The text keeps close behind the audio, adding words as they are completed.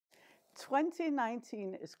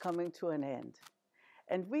2019 is coming to an end,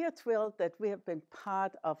 and we are thrilled that we have been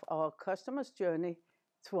part of our customers' journey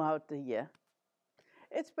throughout the year.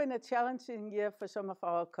 It's been a challenging year for some of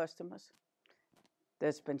our customers.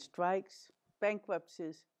 There's been strikes,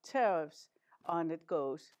 bankruptcies, tariffs, on it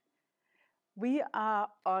goes. We are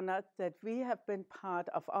honored that we have been part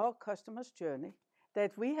of our customers' journey,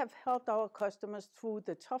 that we have helped our customers through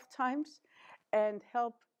the tough times and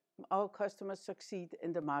helped our customers succeed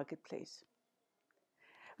in the marketplace.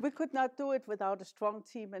 We could not do it without a strong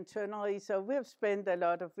team internally, so we have spent a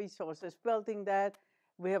lot of resources building that.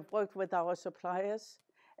 We have worked with our suppliers,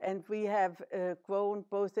 and we have grown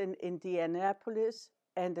both in Indianapolis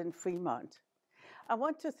and in Fremont. I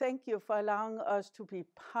want to thank you for allowing us to be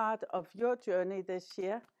part of your journey this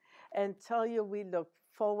year and tell you we look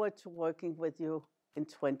forward to working with you in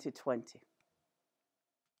 2020.